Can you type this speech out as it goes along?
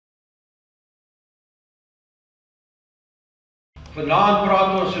Vanaand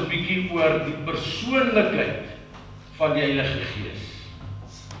praat ons 'n bietjie oor die persoonlikheid van die Heilige Gees.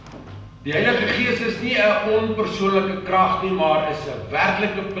 Die Heilige Gees is nie 'n onpersoonlike krag nie, maar is 'n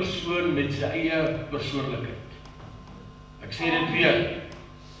werklike persoon met sy eie persoonlikheid. Ek sê dit weer.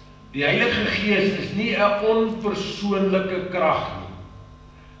 Die Heilige Gees is nie 'n onpersoonlike krag nie,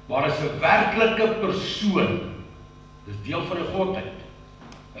 maar is 'n werklike persoon. Dis deel van die Godheid.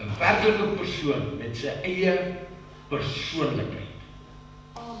 'n werklike persoon met sy eie persoonlikheid.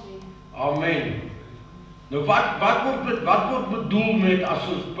 Amen. Nou wat word bedoel met as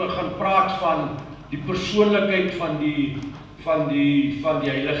ons begin praat van die persoonlikheid van die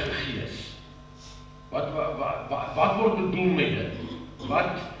Heilige Gees? Wat word bedoel met dit?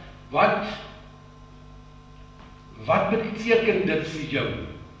 Wat beteken dit vir jou?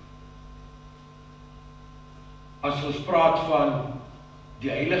 As ons praat van die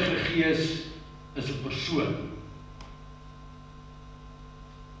Heilige Gees is 'n persoon.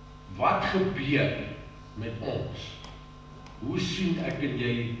 Wat gebeur met ons? Hoe sien ek en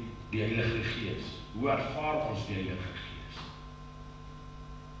jy die Heilige Gees? Hoe ervaar ons die Heilige Gees?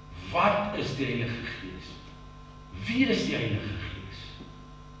 Wat is die Heilige Gees? Wie is die Heilige Gees?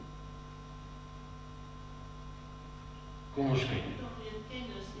 Kom ons kyk.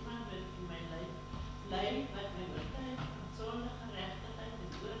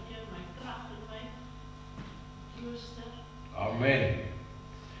 Amen.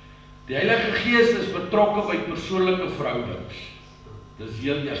 Die Heilige Gees is betrokke by persoonlike verhoudings. Dis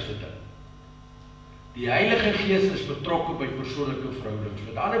heel eerste ding. Die Heilige Gees is betrokke by persoonlike verhoudings.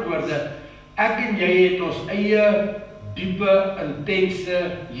 Met ander woorde, ek en jy het ons eie diepe,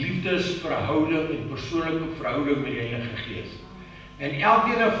 intense liefdesverhouding en persoonlike verhouding met die Heilige Gees. En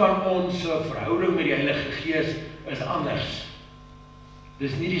elkeen van ons verhouding met die Heilige Gees is anders.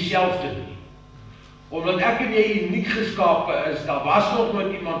 Dis nie dieselfde nie. Omdat ek en jy uniek geskape is, daar was nog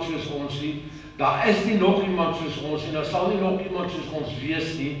nooit iemand soos ons nie, daar is nie nog iemand soos ons nie, daar sal nie nog iemand soos ons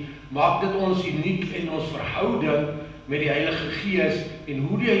wees nie, maak dit ons uniek en ons verhouding met die Heilige Gees en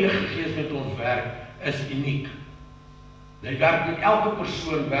hoe die Heilige Gees met ons werk, is uniek. Hy werk met elke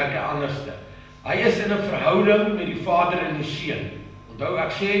persoon, werk hy anderste. Hy is in 'n verhouding met die Vader en die Seun. Onthou,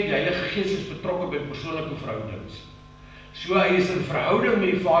 ek sê, die Heilige Gees is betrokke by persoonlike verhoudings. So hy is in verhouding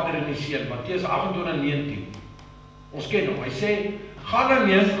met die Vader en die Seun, Matteus 28:19. Ons ken hom, hy sê, gaan en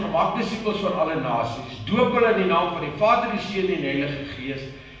neem, maak disippels van alle nasies, doop hulle in die naam van die Vader, die Seun en die Heilige Gees,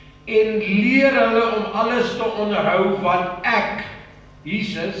 en leer hulle om alles te onderhou wat ek,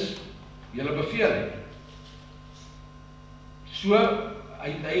 Jesus, julle beveel het. So, hy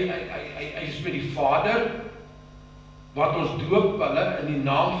is met die Vader, wat ons doop hulle in die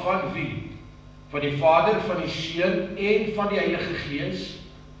naam van wie? Van die Vader, van die Seun en van die Heilige Gees.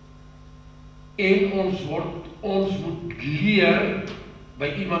 En ons moet leer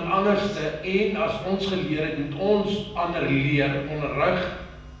by iemand anderste, en as ons geleer het, moet ons ander leer, onderrig,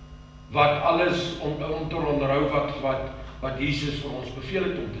 wat alles om te onderhou wat Jesus vir ons beveel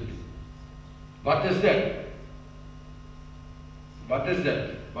het om te doen. Wat is dit? Wat is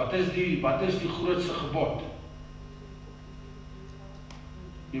dit? Wat is die grootste gebod?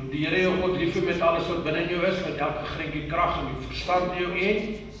 Die Here jou God lief met alles wat binne jou is, met elke greintjie krag en die verstand in jou en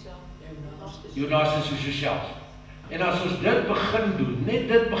jou naaste soos jouself. En as ons dit begin doen, net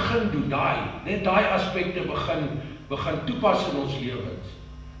dit begin doen, net daai aspekte begin toepas in ons lewens,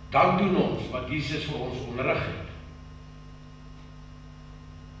 dan doen ons wat Jesus vir ons onderrig het.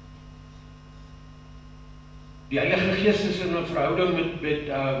 Die Heilige Gees is in 'n verhouding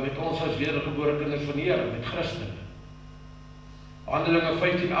met ons as wedergebore kinders van die Here, met Christene. Handelinge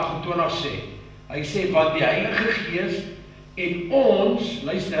 15:28 sê, hy sê, want die Heilige Gees en ons,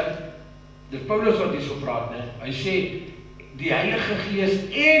 luister, dit Paulus wat hierso praat, hy sê, die Heilige Gees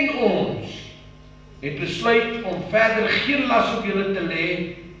en ons het besluit om verder geen las op julle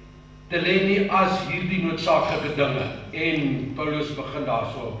te lê nie as hierdie noodsaaklike dinge. En Paulus begin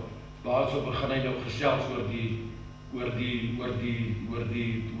daarso begin hy nou gesels oor die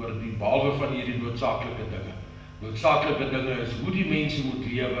behalwe van hierdie noodsaaklike dinge. Noodsaaklike dinge is hoe die mense moet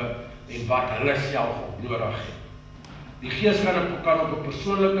lewe en wat hulle self op nodig het. Die Gees kan op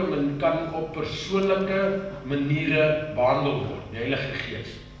persoonlike maniere behandel word, die Heilige Gees.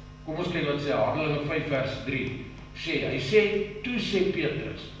 Kom ons kyk wat sê Handelinge 5:3. Hy sê, toe sê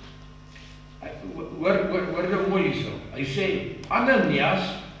Petrus, hoor nou mooi hierso, hy sê, Ananias,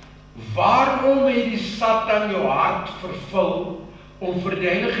 waarom het die Satan jou hart vervul om vir die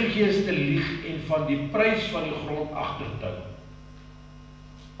Heilige Gees te lieg en van die prys van die grond agter te hou?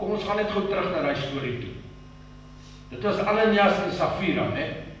 Kom ons gaan net gou terug na die storie toe. Dit was Ananias en Safira, né?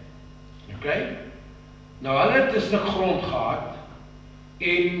 Okay? Nou hulle het 'n stuk grond gehad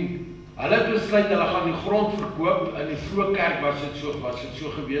En hulle het besluit, hulle gaan die grond verkoop. In die vroeë kerk was dit so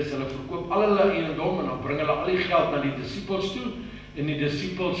gewees, hulle verkoop al hulle eiendom en dan bring hulle al die geld na die disippels toe, en die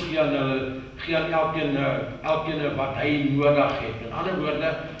disippels gee aan elkeen wat hy nodig het. In ander woorde,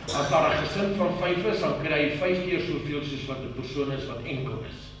 as daar 'n gesin van 5 is, dan kry hy 5 keer soveel soos wat 'n persoon is wat enkel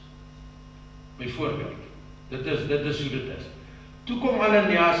is. Byvoorbeeld, dit is hoe dit is. Toe kom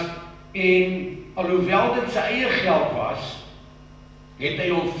Ananias, en alhoewel dit sy eie geld was, het hy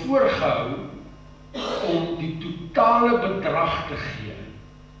hom voorgehou om die totale bedrag te gee,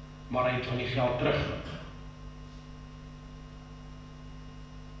 maar hy het van die geld teruggegee.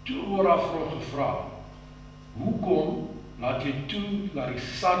 Toe word daar vir hom gevra, hoekom laat jy toe dat die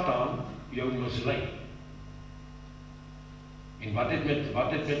Satan jou mislei? En wat het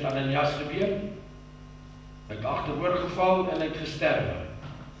met Ananias gebeur? Hy het agteroor geval en hy het gesterwe.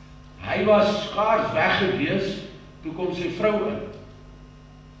 Hy was skaars weg gewees, toe kom sy vrou in.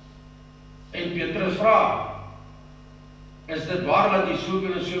 En Petrus vra, is dit waar dat jy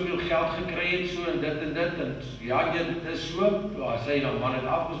soveel en soveel geld gekry het, so en dit, en ja, dit is so, as hy dan man het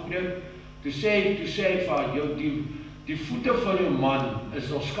afgespreek, toe sê hy vir jou, die voete van jou man is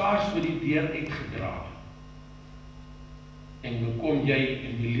nog skaars by die deur uitgedra. En nou kom jy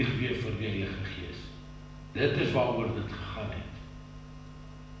en jy lieg weer vir die Heilige Gees. Dit is waaroor dit gegaan het.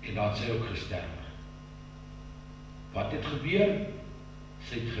 En dat sy ook gesterwe. Wat het gebeur?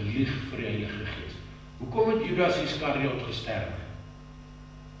 Sy het gelieg vir die Heilige Gees. Hoekom het Judas Iskariot gesterwe?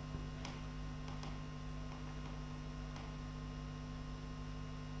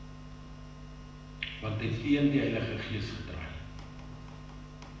 Want hy het teen die Heilige Gees gedraai.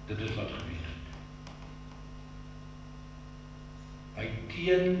 Dit is wat gebeur het. Hy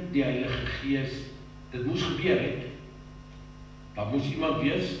teen die Heilige Gees, dit moes gebeur het. Daar moes iemand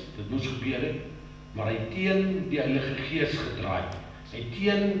wees, dit moes gebeur het, maar hy teen die Heilige Gees gedraai. Hy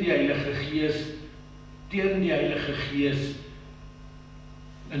teen die Heilige Gees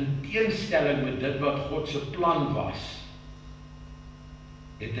in teenstelling met dit wat God se plan was,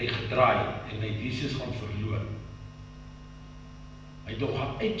 het hy gedraai en hy het Jesus gaan verloon. Hy het hom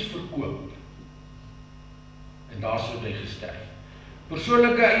gaan uitverkoop en daar sou hy gesterf.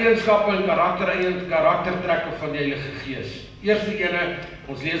 Persoonlike eienskappe en karaktertrekke van die Heilige Gees. Eerste ene,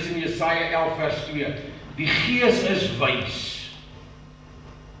 ons lees in Jesaja 11 vers 2. Die Gees is wys.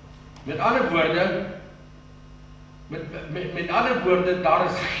 Met ander woorde, daar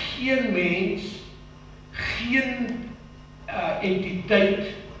is geen mens, geen entiteit,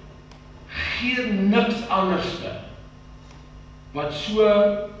 geen niks anderste wat so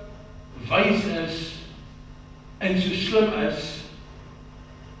wys is en so slim is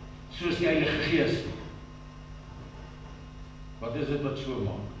soos die Heilige Gees. Wat is dit wat so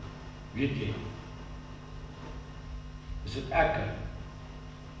maak? Weet jy? Is dit ek?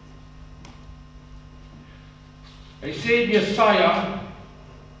 Hy sê in Jesaja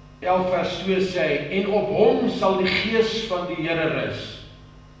 11 vers 2 sê, en op hom sal die Gees van die Here rus.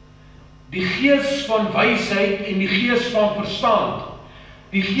 Die Gees van wysheid en die Gees van verstand.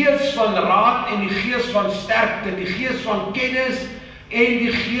 Die Gees van raad en die Gees van sterkte. Die Gees van kennis en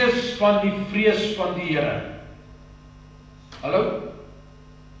die Gees van die vrees van die Here. Hallo?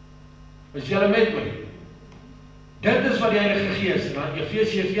 Is julle met my? Dit is wat die Heilige Gees, in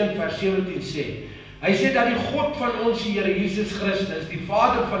Efesiërs 1 vers 17 sê. Hy sê dat die God van ons Here Jesus Christus, die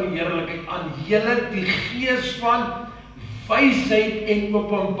Vader van die heerlikheid, aan julle die Gees van wysheid en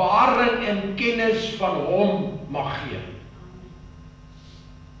openbaring en kennis van hom mag gee.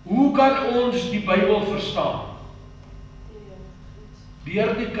 Hoe kan ons die Bybel verstaan?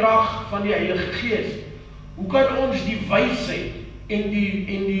 Deur die krag van die Heilige Gees. Hoe kan ons die wysheid en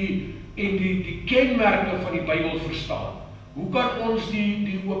die kenmerke van die Bybel verstaan? Hoe kan ons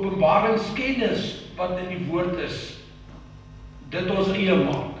die openbaringskennis wat in die woord is, dit ons eie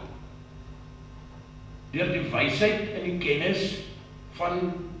maak? Deur die wysheid en die kennis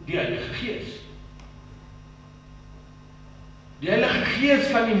van die Heilige Gees. Die Heilige Gees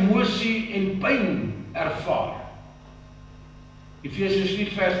kan emosie en pyn ervaar. Efesiërs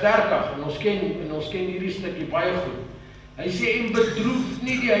 4 vers 30, en ons ken hierdie stukkie baie goed. Hy sê, en bedroef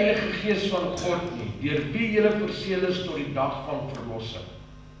nie die Heilige Gees van God nie, deur wie julle verseël is tot die dag van verlossing.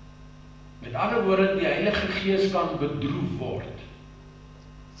 Met ander woorde, die Heilige Gees kan bedroef word.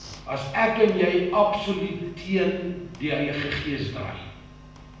 As ek en jy absoluut teen die Heilige Gees draai.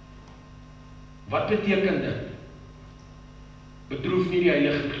 Wat beteken dit? Bedroef nie die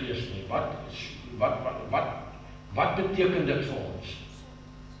Heilige Gees nie. Wat beteken dit vir ons?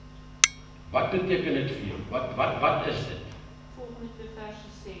 Wat beteken dit vir jou? Wat is dit? Volgende 2 verse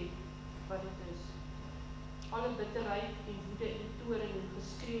sê wat dit is. Alle bitterheid en woede en toorn en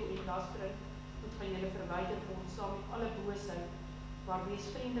geskreeu en lastering moet van julle verwyder word saam met alle boosheid, maar wees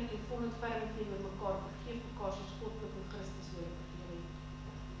vriendelik en vol ontferming teenoor mekaar, vergeef mekaar soos God ook in Christus julle vergewe het.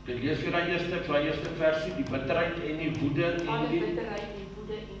 Ek lees weer daai eerste versie, die bitterheid en die woede en Alle die bitterheid en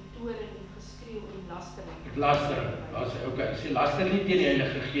woede en toorn en geskreeu en lastering. lastering. Okay, ek sê laster nie teen die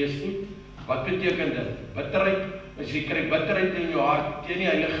Heilige Gees nie. Wat beteken dit? Bitterheid, as jy kry bitterheid in jou hart teen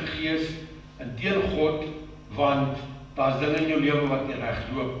die Heilige Gees en teen God, want daar's dinge in jou lewe wat nie reg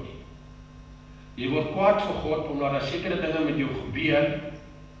loop nie. Jy word kwaad vir God omdat daar sekere dinge met jou gebeur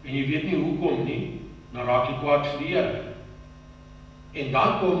en jy weet nie hoekom nie, dan raak jy kwaad vir die Here. En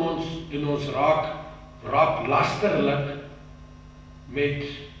dan kom ons en ons raak lasterlik met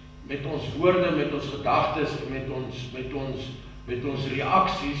ons woorde, met ons gedagtes, met ons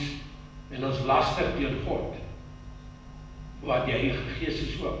reaksies en ons laster teen God. Wat die Heilige Gees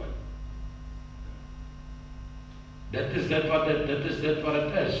is ook. Dit is dit wat dit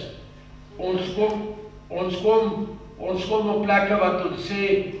is. Ons kom op plekke wat ons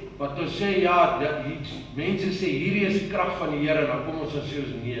sê ja, mense sê hierdie is die krag van die Here, en dan kom ons en sê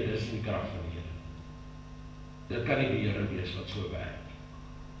ons nee, dis nie die krag van die Here. Dit kan nie die Here wees wat so werk.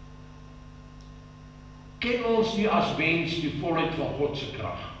 Ken ons nie as mens die volheid van God se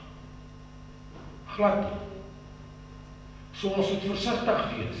krag? Glad nie. So ons moet versigtig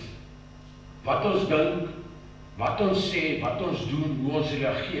wees. Wat ons dink, wat ons sê, wat ons doen, hoe ons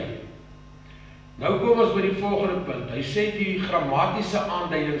reageer. Nou kom ons by die volgende punt. Hy sê die grammatiese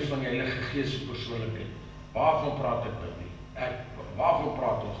aanduidings van die Heilige Gees se persoonlikheid. Waarvan praat ek nou nie? Waarvan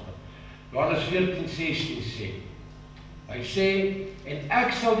praat ons nou? Johannes 14:16 sê. Hy sê, en ek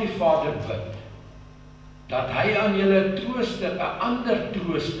sal die Vader bid, dat hy aan julle trooster, 'n ander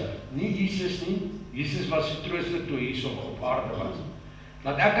trooster, nie Jesus nie, Jesus was die trooster toe hy op aarde was,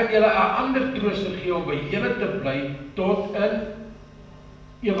 dat ek aan julle 'n ander trooster gee om by julle te bly tot in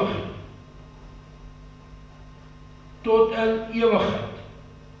ewigheid. Tot in ewigheid.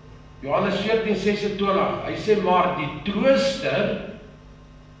 Johannes 14:26, hy sê maar die trooster,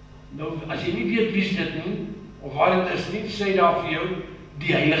 nou as jy nie weet wie is dit nie, of wat dit is nie, sê hy daar vir jou,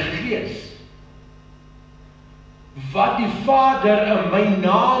 die Heilige Gees. Wat die Vader in my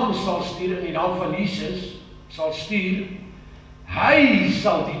naam sal stuur, in die naam van Jesus, sal stuur, hy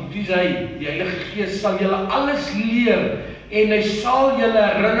sal die Heilige Gees sal julle alles leer, en hy sal julle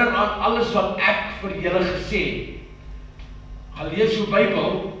herinner aan alles wat ek vir julle gesê het. Gaan lees jou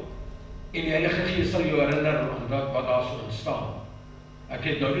Bybel, en die Heilige Gees sal jou herinner aan dat wat daar so in staan. Ek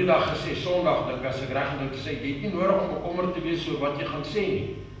het nou die dag gesê, Sondag, dink as ek reg moet sê, jy het nie nodig om bekommerd te wees oor wat jy gaan sê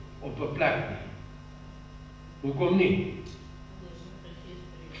nie, op 'n plek nie. Hoekom nie?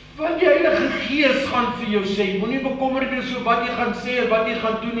 Want die Heilige Gees gaan vir jou sê, moenie bekommerd wees oor wat jy gaan sê en wat jy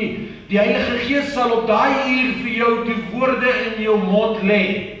gaan doen nie. Die Heilige Gees sal op daai uur vir jou die woorde in jou mond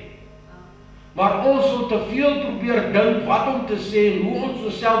lê. Maar ons wil te veel probeer dink wat om te sê en hoe ons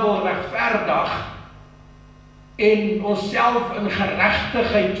onsself wil regverdig en onsself in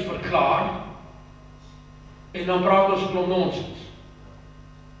geregtigheid verklaar, en dan praat ons 'n klomp nonsens.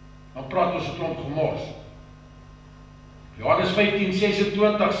 Dan praat ons 'n klomp gemors. Johannes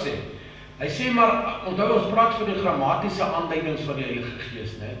 15:26 sê, hy sê maar, onthou ons praat van die grammatiese aanduidings van die Heilige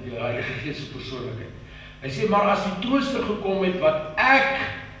Gees, né? Die Heilige Gees se persoonlikheid. Hy sê maar as die trooster gekom het wat ek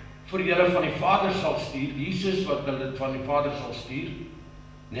vir julle van die Vader sal stuur, Jesus wat dit van die Vader sal stuur,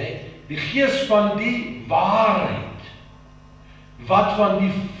 né? Die Gees van die waarheid, wat van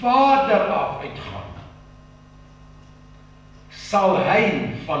die Vader af uitgaan, sal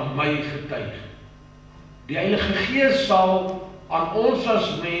hy van my getuig. Die Heilige Gees sal aan ons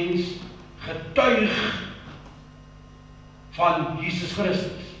as mens getuig van Jesus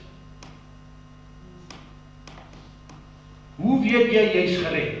Christus. Hoe weet jy jy's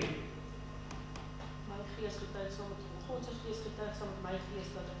gered? My gees getuig saam met God se gees getuig saam met my gees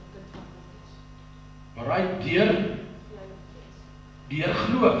dat ek 'n kind van God is. Alraai, deur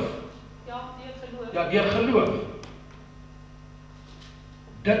geloof. Ja, deur geloof. Ja, deur geloof.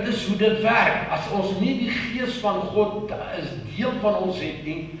 Dit is hoe dit werk. As ons nie die Gees van God is deel van ons het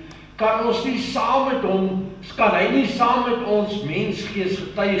nie, kan ons nie saam met hom, kan hy nie saam met ons mensgees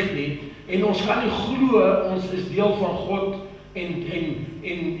getuig nie, en ons kan nie glo ons is deel van God en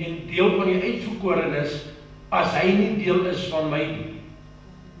deel van die uitverkorenes as hy nie deel is van my nie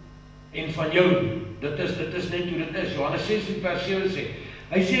en van jou nie. Dit is net hoe dit is. Johannes 16:7 sê,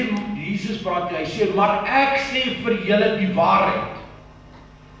 hy sê, Jesus praat, hy sê, maar ek sê vir julle die waarheid.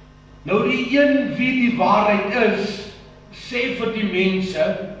 Nou die een wie die waarheid is, sê vir die mense,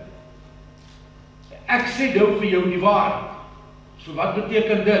 ek sê nou vir jou die waarheid. So wat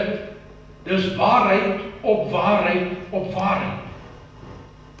beteken dit? Dis waarheid op waarheid op waarheid.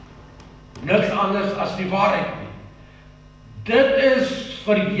 Niks anders as die waarheid nie. Dit is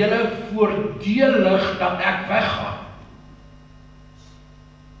vir julle voordelig dat ek weggaan.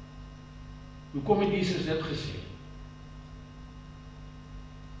 Hoekom het Jesus dit gesê?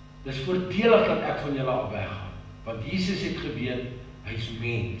 Dis voordelig dat ek van julle af weggaan. Want Jesus het geweet, hy is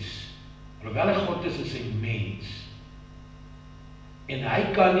mens. Alhoewel hy God is, is hy mens. En hy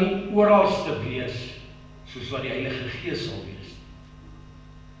kan nie oralste wees, soos wat die Heilige Gees sal wees.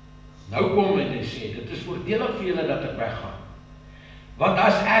 Nou kom en hy sê, dit is voordelig vir julle dat ek weggaan. Want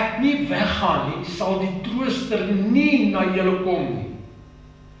as ek nie weggaan nie, sal die trooster nie na julle kom nie.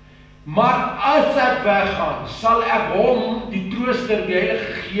 Maar as ek weggaan, sal ek hom, die trooster, die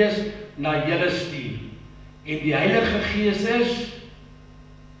Heilige Gees, na julle stuur. En die Heilige Gees is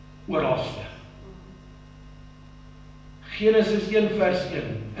oralste. Genesis 1 vers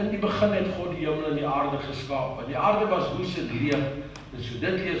 1. In die begin het God die hemel en die aarde geskaap. Die aarde was woes en leeg. En so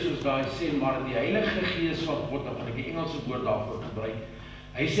dit lees soos daai sê, maar die Heilige Gees van God, dan gaan ek die Engelse woord daarvoor gebruik.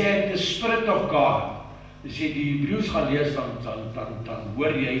 Hy sê, the Spirit of God. As jy die Hebreëus gaan lees, dan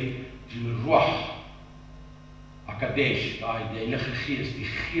hoor jy die Ruach, Akadesh, die Heilige Gees, die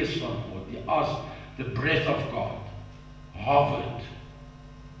Gees van God, the breath of God, hovered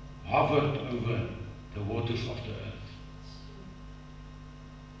over the waters of the earth.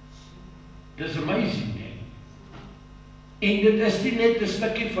 Dis amazing, nee. En dit is nie net 'n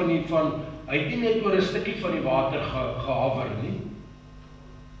stukkie hy het nie net oor 'n stukkie van die water gehover nie,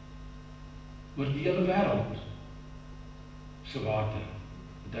 oor die hele wêreld se water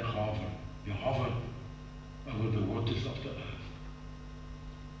het hy gehover. Hy hovered over the waters of the earth.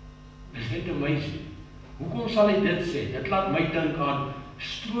 Dis net amazing. Hoekom sal hy dit sê? Dit laat my dink aan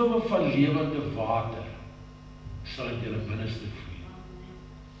strome van lewende water sal uit julle binneste vloei.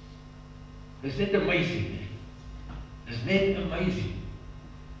 Dis net amazing, nee. Dis net amazing.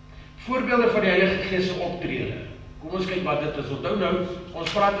 Voorbeelde van die Heilige Gees se optrede. Kom ons kyk wat dit is. Onthou nou,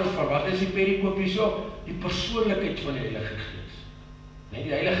 ons praat nou van wat is die perikoop hierso? Die persoonlikheid van die Heilige Gees. Nee,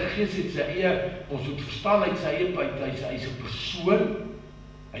 die Heilige Gees het sy eie, ons moet verstaan, hy het sy eie, hy's 'n persoon,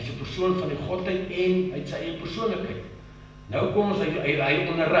 hy's 'n persoon van die Godheid en hy het sy eie persoonlikheid. Nou kom ons, hy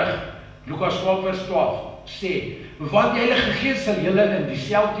onderrig, Lukas 12 vers 12, sê, want die Heilige Gees sal julle in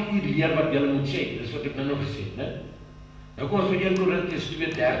dieselfde uur leer wat julle moet sê. Dis wat ek nou gesê het, né? Nou kom ons by 1 Korintiërs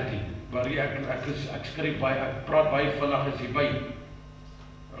 2:13, waar ek skryf baie, ek praat baie vinnig as jy by.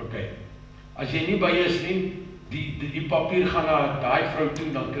 Ok. As jy nie by is nie, die papier gaan na daai vrou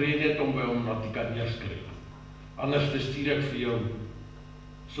toe, dan kry jy net om by hom dat jy kan neerskryf. Anders stuur ek vir jou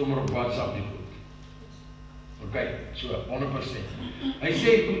sommer op WhatsApp die goed. Ok, so 100%. Hy sê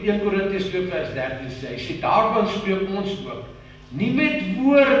 1 Korintiërs 2 vers 13 sê, hy sê daarvan spreek ons ook, nie met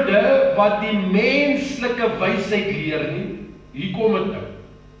woorde wat die menslike wysheid leer nie. Hier kom dit nou.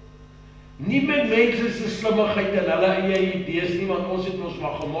 Nie met mense se slimmigheid en hulle eie idees nie, want ons het ons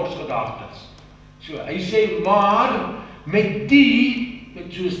maar gemors gedagtes. So, hy sê, maar met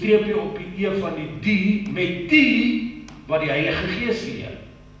so 'n streepie op die e van met die wat die Heilige Gees leer.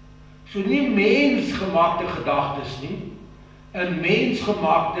 So nie mensgemaakte gedagtes nie, 'n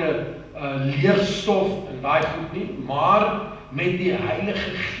mensgemaakte leerstof en daai goed nie, maar met die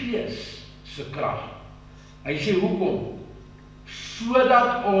Heilige Gees se krag. Hy sê hoekom?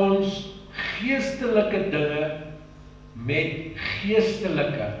 Sodat ons geestelike dinge met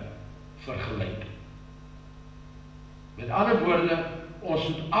geestelike vergelyk. Met ander woorde, ons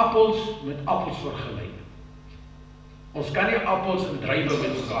moet appels met appels vergelyk. Ons kan nie appels en druiwe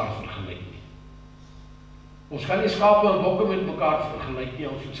met mekaar vergelyk nie. Ons kan nie skape en bokke met mekaar vergelyk nie.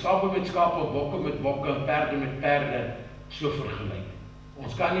 Ons moet skape met skape, bokke met bokke en perde met perde so vergelyk.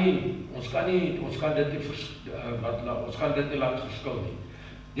 Ons kan dit nie laat verskil nie.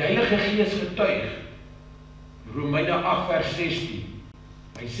 Die Heilige Gees getuig, Romeine 8 vers 16.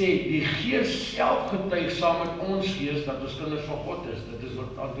 Hy sê, die Gees self getuig saam met ons gees dat ons kinders van God is. Dit is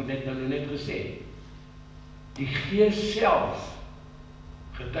wat Antoinette nou net gesê het. Die Gees self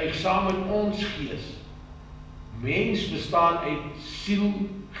getuig saam met ons gees. Mens bestaan uit siel,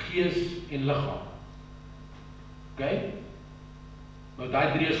 gees en liggaam. Ok? Nou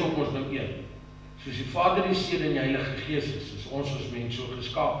daai drie is ook ons nou een. Soos die Vader, die Seun en die Heilige Gees is ons as mens so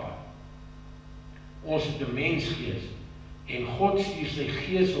geskape. Ons het 'n mensgees en God stuur sy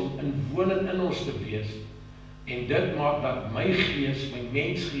Gees om inwonend in ons te wees en dit maak dat my gees, my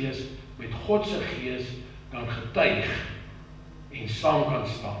mensgees met God se Gees kan getuig en saam kan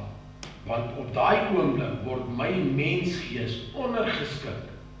staan. Want op daai oomblik word my mensgees ondergeskik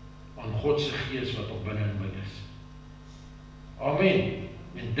aan God se Gees wat op binne in my is. Amen.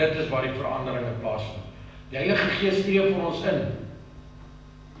 En dit is waar die veranderinge plaasvind. Die Heilige Gees tree vir ons in.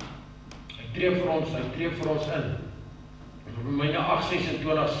 Hy tree vir ons in. En Romeine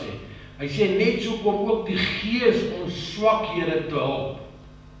 8:26 sê, hy sê net so kom ook die Gees ons swakhede te hulp.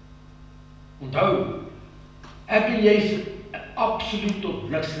 Onthou, ek en jy is absoluut tot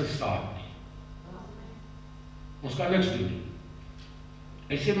niks in staat nie. Ons kan niks doen nie.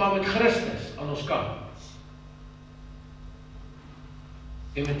 Hy sê maar met Christus aan ons kant.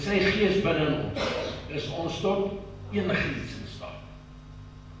 En met sy Gees binne in ons, is ons tot enigiets in staat.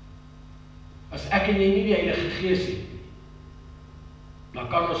 As ek en jy nie die Heilige Gees het, dan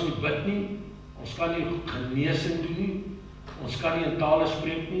kan ons nie bid nie, ons kan nie genesing doen nie, ons kan nie in tale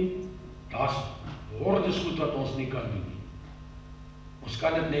spreek nie, daar's hordes goed wat ons nie kan doen nie. Ons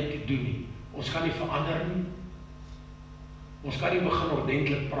kan dit net nie doen nie, ons kan nie verander nie, ons kan nie begin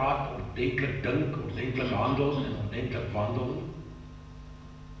ordentlik praat, ordentlik dink, ordentlik handel en ordentlik wandel nie,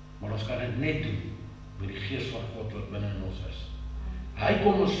 maar ons kan dit net doen met die Gees van God wat binne in ons is. Hy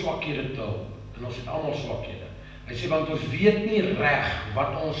kom ons swakhede te hulp, en ons het almal swakhede. Hy sê, want ons weet nie reg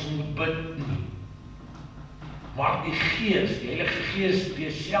wat ons moet bid nie. Maar die Gees, die Heilige Gees,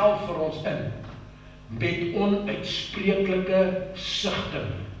 tree self vir ons in, met onuitspreeklike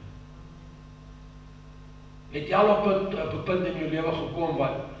sigting. Het jy al op 'n punt in jou lewe gekom,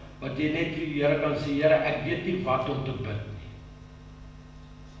 wat jy net vir die Here kan sê, Here, ek weet nie wat om te bid nie.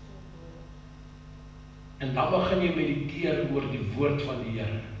 En dan begin jy mediteer oor die woord van die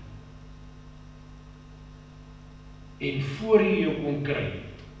Here. En voor jy jou kon kry,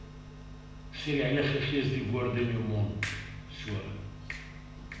 sê die Heilige Gees die woorde in jou mond, so.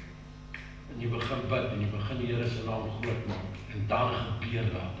 En jy begin bid, en jy begin die Here se naam groot maak, en dan gebeur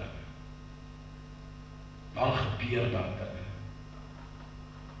dat. Dan gebeur dat.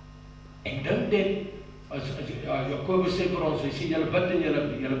 En dink net, as Jakobus sê vir ons, hy sê, julle bid en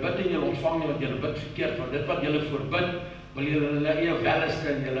julle ontvang nie, want julle bid verkeerd, want dit wat julle voorbid, wil julle eie welleste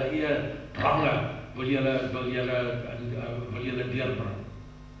en julle eie prange, wil julle deurbring.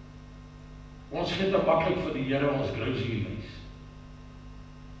 Ons gee te maklik vir die Here ons grocery lys.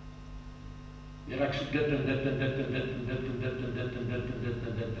 Here, ek soek dit en dit en dit en dit en dit en dit en dit en dit en dit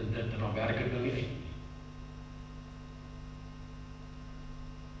en dit en dit en dan werk dit nou nie uit.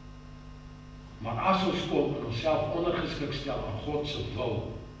 Maar as ons kom en onsself ondergeskik stel aan God se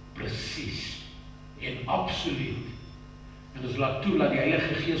wil, presies en absoluut, en ons laat toe, laat die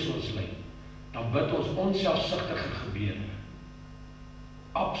Heilige Gees ons lei, dan bid ons onselfsugtige gebede.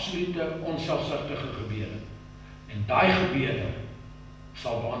 Absolute onselfsugtige gebede. En daai gebede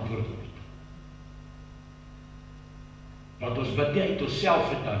sal beantwoord word. Want ons bid nie uit onsself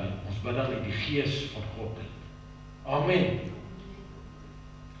het dan nie, ons bid dan uit die Gees van God uit. Amen.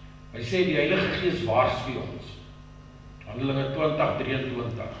 Hy sê die Heilige Gees waarsku ons. Handelinge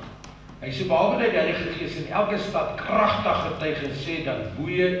 20:23. Hy sê behalwe dat die Heilige Gees in elke stad kragtig getuig en sê dat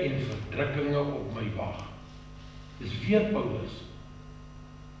boeye en verdrukkinge op my wag. Dis weer Paulus.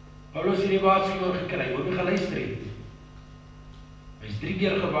 Paulus het die waarskuwing gekry, hy wou nie geluister het. Hy is 3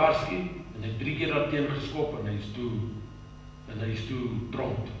 keer gewaarsku en hy 3 keer daarteen geskop en hy is toe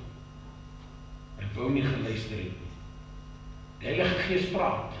tronk. Hy wou nie geluister het nie. Die Heilige Gees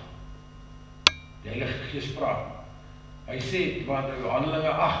praat. Die Heilige Gees praat. Hy sê, wat Handelinge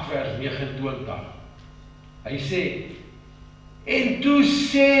 8:29, hy sê, en toe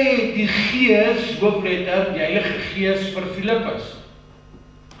sê die Gees, hoofletter, die Heilige Gees vir Filippus,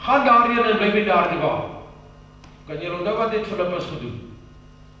 gaan daarheen en bly by daardie waar. Kan jy onthou wat het Filippus gedoen?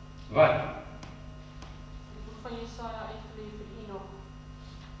 Wat? Die boek van Jesaja uitgeleef vir Enoch.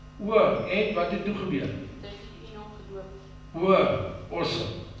 En wat het toe gebeur? Dit het Enoch gedoop.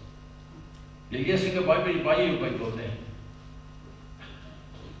 Awesome. Jy lees ek baie jou Bybel, né?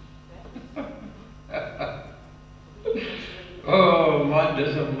 Oh man,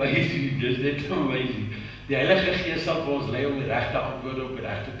 dis amazing, dis net amazing. Die Heilige Gees sal vir ons lei om die regte antwoorde op die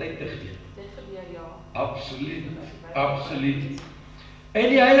regte tyd te gee. Dit gebeur, ja. Absoluut, absoluut. En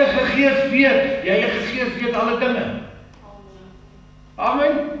die Heilige Gees weet alle dinge.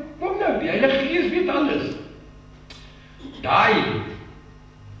 Amen. Kom nou, die Heilige Gees weet alles. Daai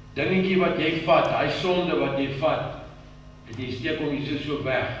dingetjie wat jy vat, daai sonde wat jy vat, en jy steek hom hier so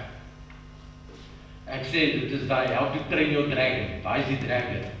weg. Ek sê, dit is daai, how to train your dragon. Daai is die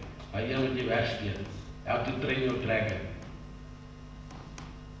dragon. Daai een wat jy wegsteek. How to train your dragon.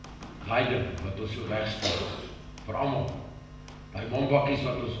 Daai ding wat ons so wegsteek. Vir almal. Daai mombakkies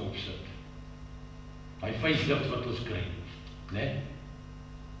wat ons opsit. Daai facelift wat ons kry. Né?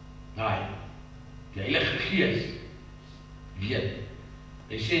 Daai. Die Heilige Gees weet.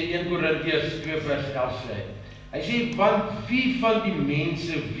 Hy sê in 1 Korintiërs 2:11 sê, Hy sê, want wie van die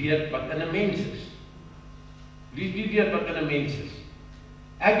mense weet wat in 'n mens is? Wie weet wat in 'n mens is?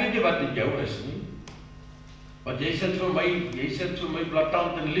 Ek weet nie wat in jou is nie. Want jy sit vir my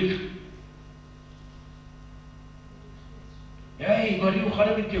blaatant en lieg. Hey, maar hoe gaan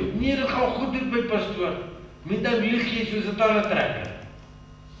dit met jou? Nee, dit gaan goed met my pastoor. Met nou lieg jy soos 'n tandetrekker.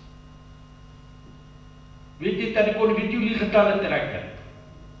 Weet jy dat ek kon weet jy lieg 'n tandetrekker?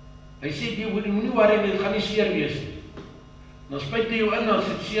 Hy sê jy moenie worry nie, dit gaan nie seer wees nie. Dan spuit jy jou in, dan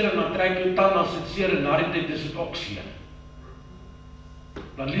sit seer en dan trek jou tand, dan sit seer en na die tyd is dit ook seer.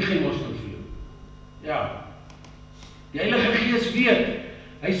 Dan lieg hy mos nou vir jou. Ja. Die Heilige Gees weet.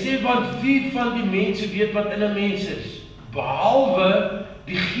 Hy sê, want wie van die mense weet wat in 'n mens is? Behalwe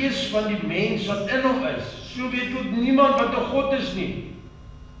die gees van die mens wat in hom is. So weet ook niemand wat 'n God is nie.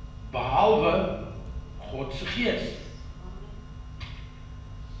 Behalwe God se gees.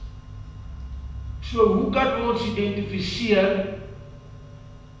 So hoe kan ons identifiseer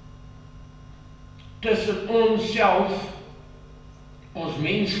tussen onsself, ons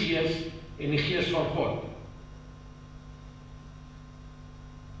mensgees en die gees van God?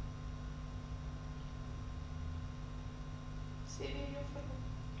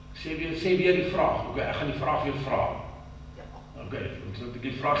 Sê weer die vraag. Okay, ek gaan die vraag weer vra. Ja. Okay, ons moet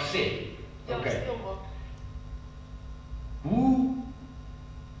die vraag sê. Okay. Ja, stil maak.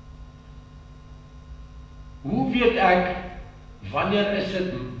 Hoe weet ek wanneer is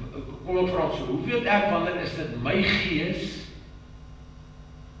dit, kom ek vra so, hoe weet ek wanneer is dit my gees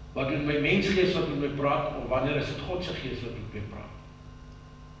wat met my mensgees wat met my praat, of wanneer is dit God se gees wat met my praat?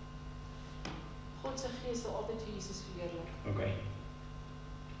 God se gees sal altyd Jesus verheerlik. Okay.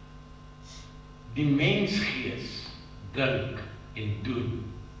 Die mensgees dink en doen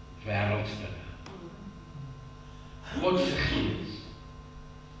wêreldsdinge. God se gees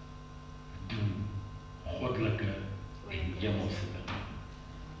doen goddelike en hemelse dinge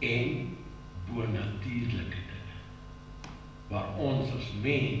en bonatuurlike dinge waar ons as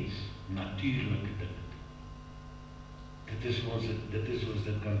mens natuurlike dinge doen. Dit is ons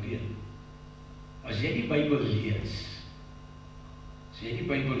dit kan weet. As jy die Bybel lees,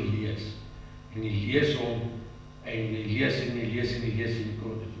 en jy lees hom, en jy lees en jy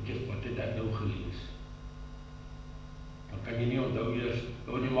kom, wat het ek nou gelees? Dan kan jy nie onthou eers,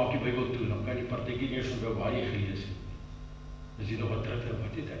 jy maak die Bybel toe, dan kan jy partykie nie eers onthou waar jy gelees het. Dis jy nog wat terug,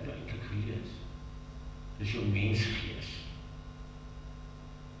 wat het ek nou eintlik gelees? Dis jou mensgees.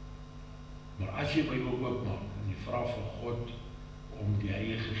 Maar as jy Bybel oopmaak, en jy vra vir God om die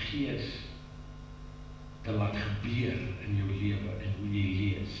Heilige Gees te laat gebeur in jou lewe en hoe jy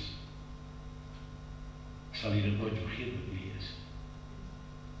lees, sal jy dit nooit vergeet wat jy lees.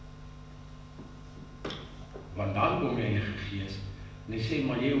 Want dan kom die Heilige Gees en hy sê,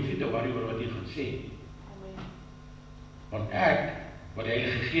 maar jy hoef nie te worry oor wat jy gaan sê. Want ek, wat die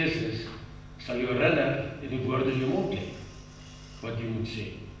Heilige Gees is, sal jou herinner en die woorde in jou mond lê wat jy moet sê.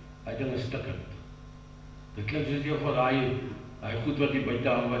 Hy ding is stikkend. Dit klink soos jy van daai goed wat jy buite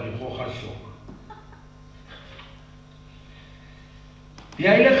hang wat die gogga sok. Die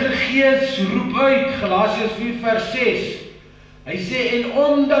Heilige Gees roep uit, Galasiërs 4 vers 6. Hy sê, en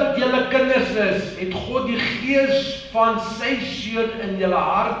omdat julle kinders is, het God die Gees van sy Seun in julle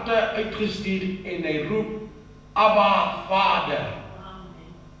harte uitgestuur en hy roep, Abba, Vader.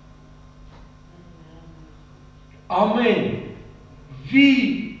 Amen. Wie,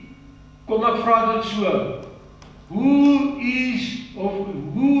 kom ek vra dit so, who's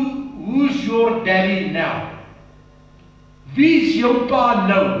your daddy now? Wie is jou pa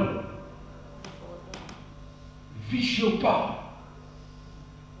nou? Wie is jou pa?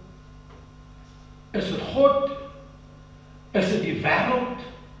 Is dit God? Is dit die wêreld?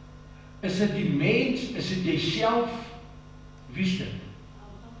 Is dit die mens? Is dit jouself? Wie is dit?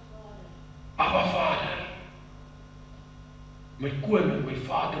 Abba Vader. My koning, my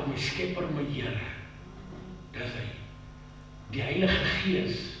Vader, my Skepper, my Here. Dis hy. Die Heilige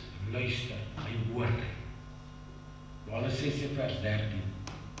Gees luister, hy hoor. Johannes 16 vers 13.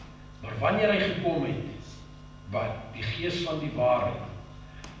 Maar wanneer hy gekom het, wat die Gees van die waarheid,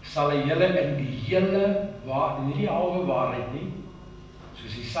 sal hy julle in die hele waarheid, nie die halwe waarheid nie,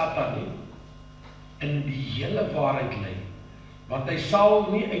 soos die Satan nie, in die hele waarheid lei. Want hy sal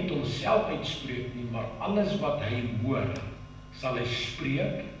nie uit homself uitspreek nie, maar alles wat hy hoor, sal hy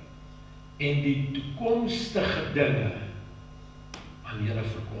spreek en die toekomstige dinge aan julle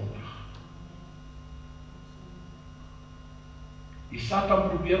verkondig. Die Satan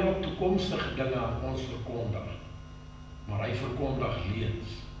probeer ook toekomstige dinge aan ons verkondig, maar hy verkondig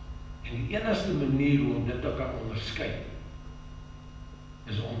leuns. En die enigste manier om dit te kan onderskei,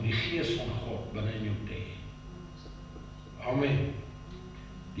 is om die Gees van God binne in jou te hê. Amen.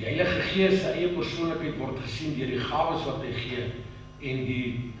 Die Heilige Gees se eie persoonlikheid word gesien deur die gawes wat hy gee en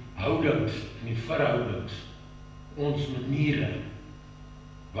die houdings en die verhoudings, ons maniere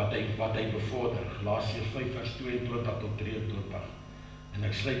wat hy bevorder. Galasiërs 5 vers 22 tot 23. En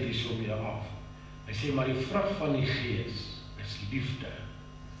ek sluit hiermee af. Hy sê maar die vrug van die Gees is liefde,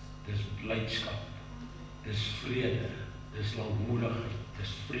 dis blydskap, dis vrede, dis lankmoedigheid,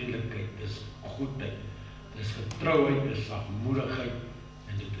 dis vriendelikheid, dis goedheid, dis getrouheid, dis sagmoedigheid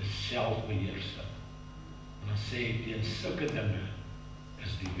en dit is selfbeheersing. En dan sê hy teen sulke dinge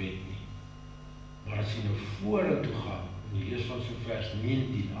is die wet nie. Maar as jy nou vorentoe gaan en jy lees van so vers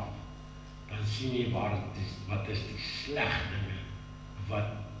 19 af, dan sien jy wat is die sleg dinge wat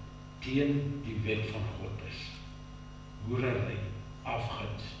teen die wet van God is. Hoerery,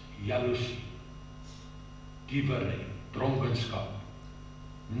 afguns, jaloesie, diewery, dronkenskap,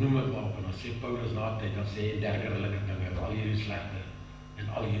 noem het maar op. En dan sê Paulus na tyd, dan sê hy dergelike dinge, al hierdie slegte en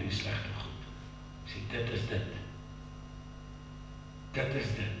al hierdie slegte goed. Sê dit is dit. Dit is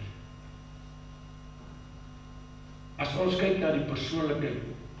dit. As ons kyk na die persoonlikheid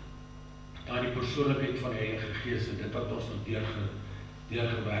van die Heilige Gees en dit wat ons nog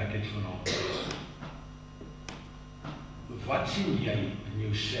deurgewerk het vanaand. Wat sien jy in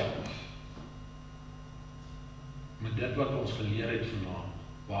jouself? Met dit wat ons geleer het vanaand,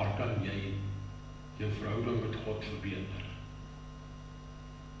 waar kan jy jou verhouding met God verbeter?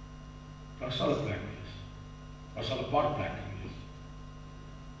 Daar sal 'n plek wees. Daar sal 'n paar plekke wees.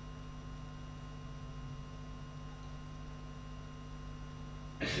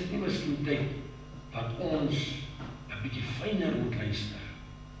 Is dit nie miskien tyd dat ons 'n bietjie fyner moet luister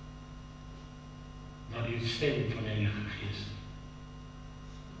na die stem van die Heilige Gees?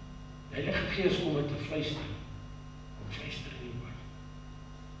 Die Heilige Gees kom met 'n fluister. Kom fluister nie oor.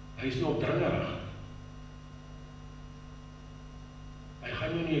 Hy is nie opdringerig. Hy gaan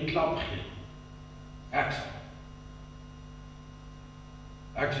jou nie 'n klap gee. Ek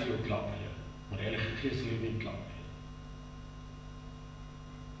sal jou klap gee, maar die Heilige Gees sal jou nie klap gee.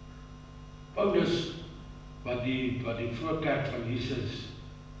 Paulus, wat die voorkerk van Jesus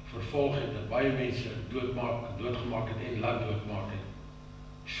vervolg het, dat baie mense doodgemaak het en laat doodmaak het,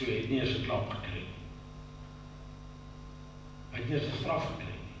 so het nie eens 'n klap gekry. Hy het nie eens 'n straf gekry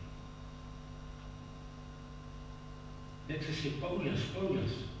nie. Net gesê, Paulus,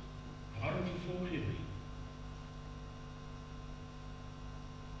 waarom vervolg jy my?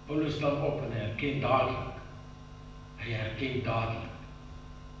 Paulus staan op en hy herken dadelik.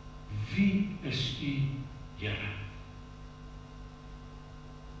 Wie is u, Here?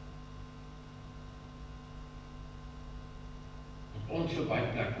 Op ons so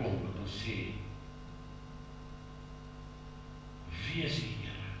baie plek kom wat ons sê, wie is u,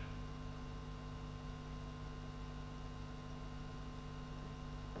 Here?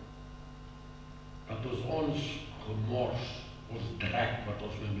 Dat ons gemors, ons drek wat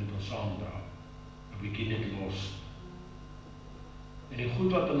ons met ons saamdra, 'n bietjie net los. En die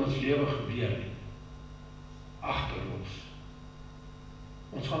goed wat in ons lewe gebeur het, agterlos.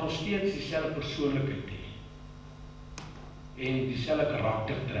 Ons gaan nog steeds dieselfde persoonlikheid hê en dieselfde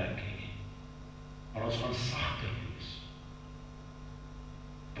karaktertrek hê, maar ons gaan sagter wees.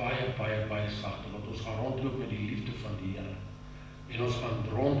 Baie sagter, want ons gaan rondloop met die liefde van die Here. En ons gaan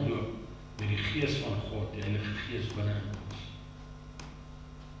rondloop met die Gees van God, die Heilige Gees binne in ons.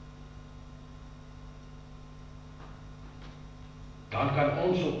 Dan kan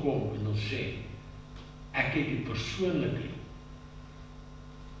ons ook kom en ons sê, ek het die persoonlikheid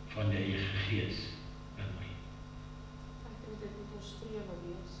van die Heilige Gees in my. Ek dink dit moet ons strewe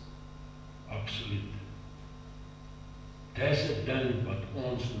wees. Absoluut. Dis 'n ding wat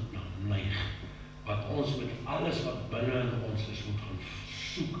ons moet neig, wat ons met alles wat binne in ons is moet gaan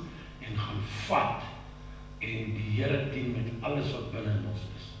soek en gaan vat en die Here dien met alles wat binne in ons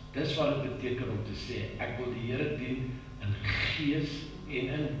is. Dis wat dit beteken om te sê, ek wil die Here dien in gees en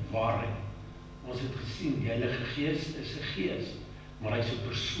in waarheid. Ons het gesien, die Heilige Gees is 'n gees, maar hy is 'n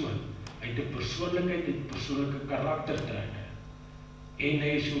persoon. Hy het 'n persoonlikheid, hy het persoonlike karaktertrekke. En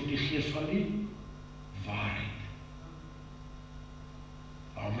hy is ook die Gees van die waarheid.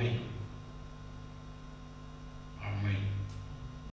 Amen.